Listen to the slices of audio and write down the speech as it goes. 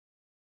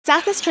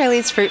South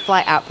Australia's fruit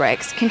fly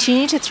outbreaks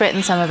continue to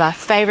threaten some of our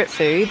favourite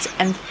foods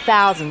and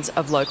thousands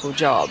of local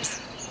jobs.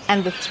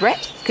 And the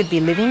threat could be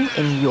living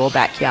in your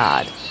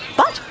backyard.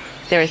 But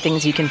there are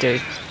things you can do.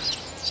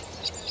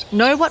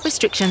 Know what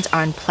restrictions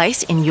are in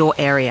place in your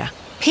area.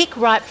 Pick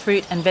ripe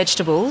fruit and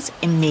vegetables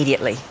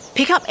immediately.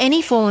 Pick up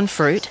any fallen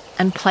fruit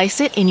and place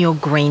it in your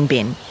green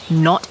bin,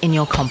 not in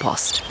your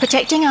compost.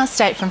 Protecting our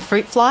state from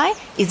fruit fly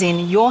is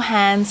in your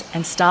hands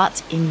and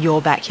starts in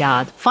your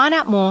backyard. Find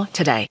out more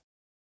today.